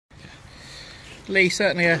Lee,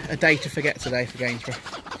 certainly a day to forget today for Gainsborough.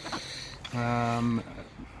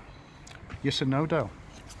 Yes and no, Dale.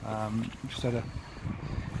 Just had a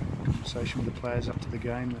conversation with the players after the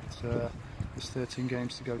game that there's 13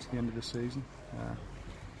 games to go to the end of the season.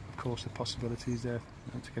 Of course, the possibility is there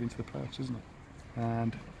to get into the playoffs, isn't it?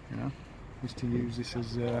 And is to use this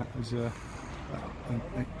as an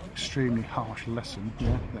extremely harsh lesson,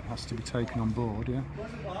 that has to be taken on board,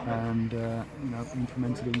 and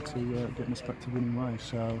implemented into getting us back to winning ways.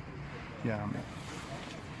 So,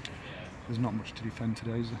 there's not much to defend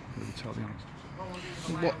today, is there? To be totally honest.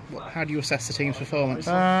 How do you assess the team's performance?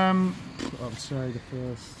 I would say the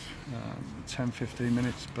first 10-15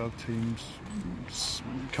 minutes, both teams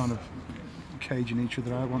kind of caging each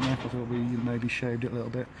other out, weren't they? I thought we maybe shaved it a little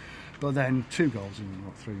bit. But then 2 goals in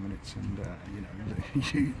 3 minutes, and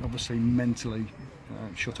you obviously mentally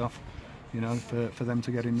shut off, for them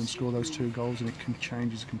to get in and score those 2 goals, and it can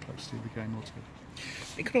change the complexity of the game altogether.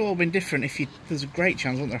 It could have all been different if there's a great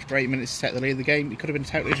chance, wasn't there, after 8 minutes to take the lead of the game. It could have been a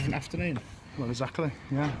totally different afternoon. Well, exactly.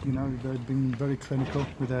 Yeah, they've been very clinical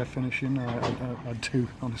with their finishing. I do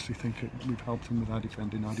honestly think we've helped them with our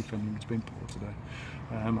defending. Our defending has been poor today.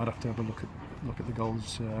 I'd have to have a look at the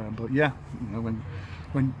goals, but yeah, when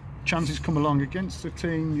chances come along against a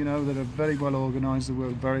team, that are very well organised, they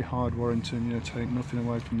work very hard. Warrington, take nothing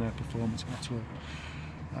away from their performance at all.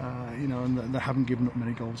 And they haven't given up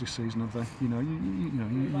many goals this season, have they?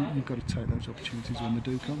 You've got to take those opportunities when they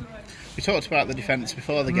do come. We talked about the defence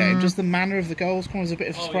before the game. Does the manner of the goals come as a bit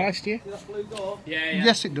of a surprise to you?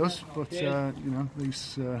 Yes, it does. But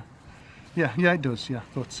these, it does. Yeah,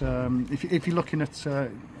 but if you're looking at,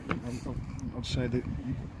 I'd say that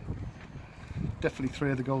definitely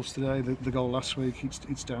 3 of the goals today. The goal last week,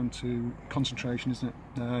 it's down to concentration, isn't it?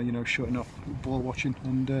 Shutting up, ball watching,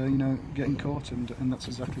 and getting caught, and that's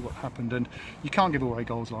exactly what happened. And you can't give away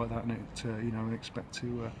goals like that, and expect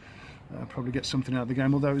to probably get something out of the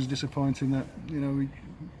game. Although it was disappointing that we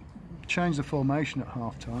changed the formation at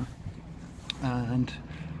half time, and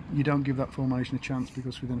you don't give that formation a chance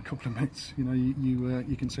because within a couple of minutes,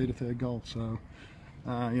 you concede a 3rd goal. So.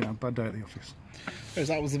 Bad day at the office. Because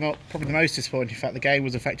that was probably the most disappointing. In fact, the game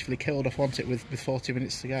was effectively killed off, wasn't it, with 40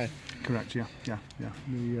 minutes to go? Correct. Yeah.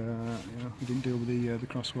 We didn't deal with the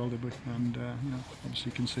crosswell, did we? And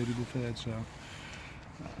obviously conceded the 3rd. So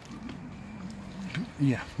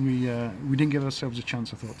we didn't give ourselves a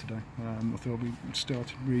chance, I thought, today. I thought we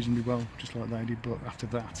started reasonably well, just like they did. But after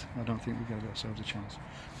that, I don't think we gave ourselves a chance.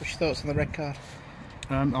 What's your thoughts on the red card?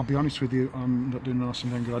 I'll be honest with you, I'm not doing an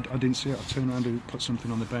Arsene Wenger. I didn't see it. I turned around and put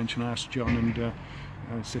something on the bench, and I asked John, and I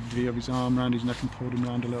said, did he have his arm around his neck and pulled him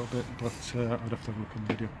round a little bit? But I'd have to have a look on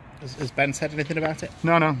the video. Has Ben said anything about it?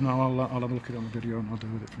 No, I'll have a look at it on the video, and I'll deal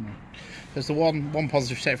with it from there. There's the one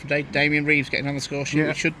positive step from Damien Reeves getting on the score sheet,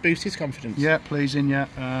 which should boost his confidence. Yeah, pleasing, yeah.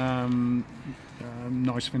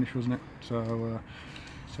 Nice finish, wasn't it? So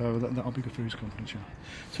that'll be good for his confidence, yeah.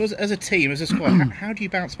 So as a team, as a squad, how do you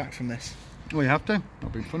bounce back from this? Well, you have to. That'll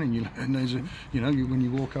be funny. And there's when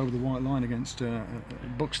you walk over the white line against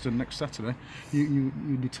Buxton next Saturday,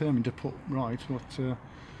 you're determined to put right what I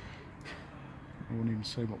won't even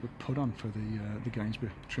say what we put on for the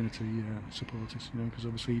Gainsborough Trinity supporters, because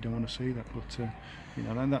obviously you don't want to see that. But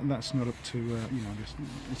that's not up to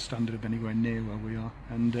the standard of anywhere near where we are.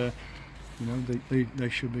 And they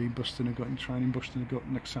should be busting a gut in training, busting a gut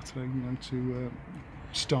next Saturday, to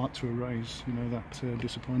start to erase that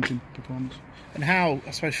disappointing performance. And how,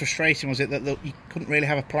 I suppose, frustrating was it that you couldn't really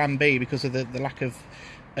have a plan B because of the lack of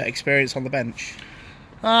experience on the bench?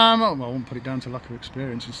 I won't put it down to lack of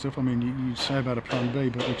experience and stuff. I mean, you say about a plan B,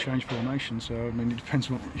 but we changed formation, so I mean, it depends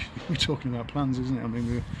what we're talking about plans, isn't it? I mean,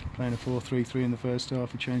 we were playing a 4-3-3 in the first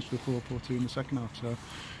half, we changed to a 4-4-2 in the second half, so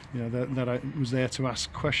that I was there to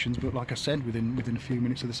ask questions. But like I said, within a few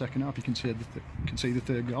minutes of the second half, you can see the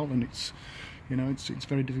 3rd goal, and it's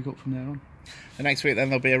very difficult from there on. And next week then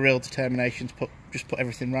there'll be a real determination to put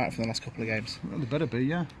everything right from the last couple of games. Well, there better be,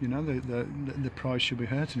 yeah. The prize should be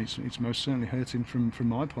hurting. It's most certainly hurting from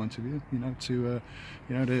my point of view. To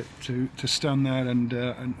stand there and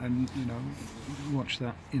watch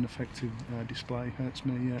that ineffective display hurts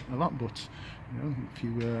me a lot. But if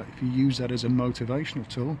you use that as a motivational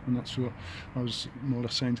tool, and that's what I was more or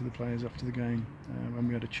less saying to the players after the game when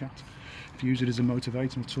we had a chat. If you use it as a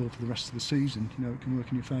motivational tool for the rest of the season, it can work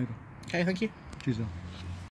in your favour. Okay, thank you. Cheers, Al.